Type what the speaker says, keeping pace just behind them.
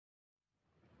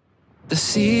The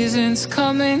seasons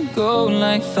come and go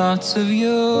like thoughts of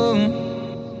you.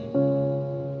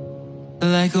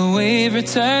 Like a wave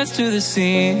returns to the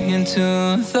sea into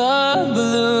the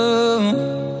blue.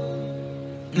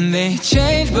 They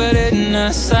change but in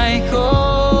a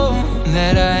cycle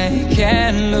that I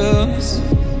can't lose.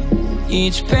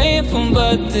 Each painful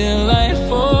but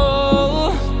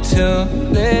delightful to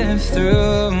live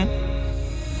through.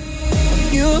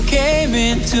 You came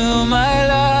into my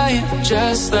life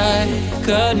just like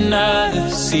another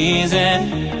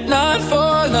season. Not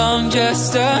for long,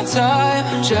 just a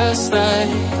time, just like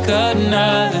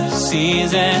another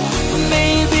season.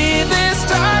 Maybe this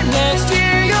time next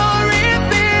year you'll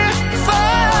reappear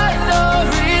for no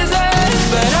reason.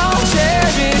 But I'll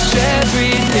cherish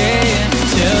every day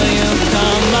until you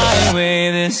come my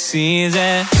way this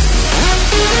season.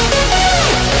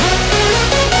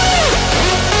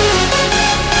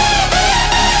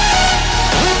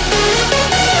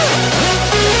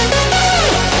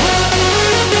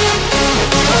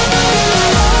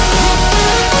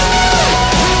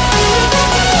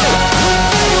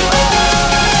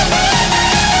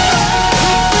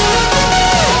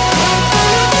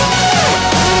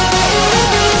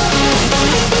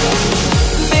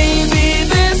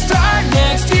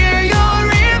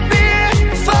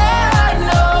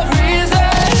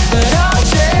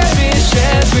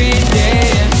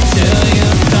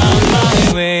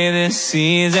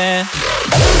 Season.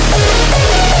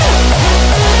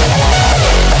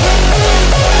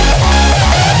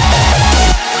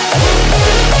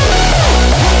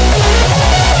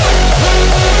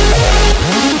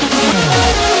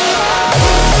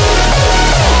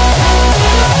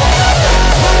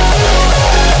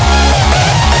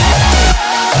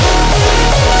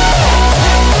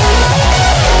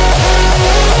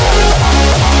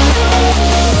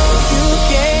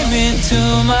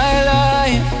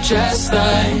 Just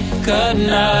like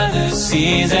another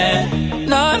season.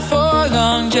 Not for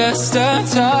long, just a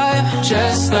time,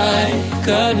 just like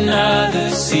another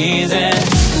season.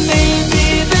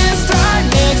 Maybe this time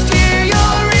next year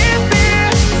you'll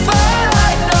reappear for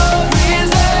no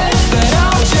reason. But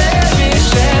I'll cherish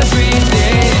every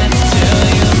day until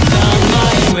you come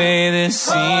my way this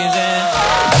season.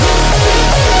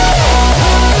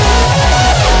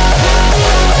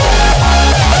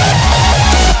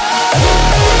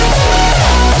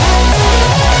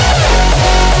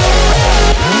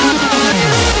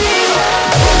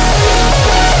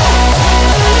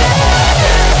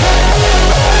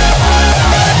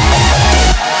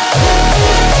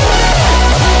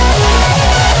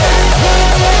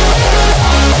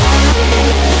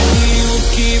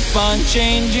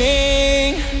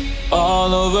 Changing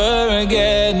all over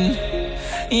again.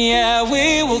 Yeah,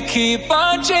 we will keep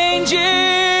on changing,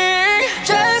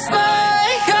 just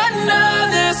like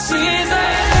another season.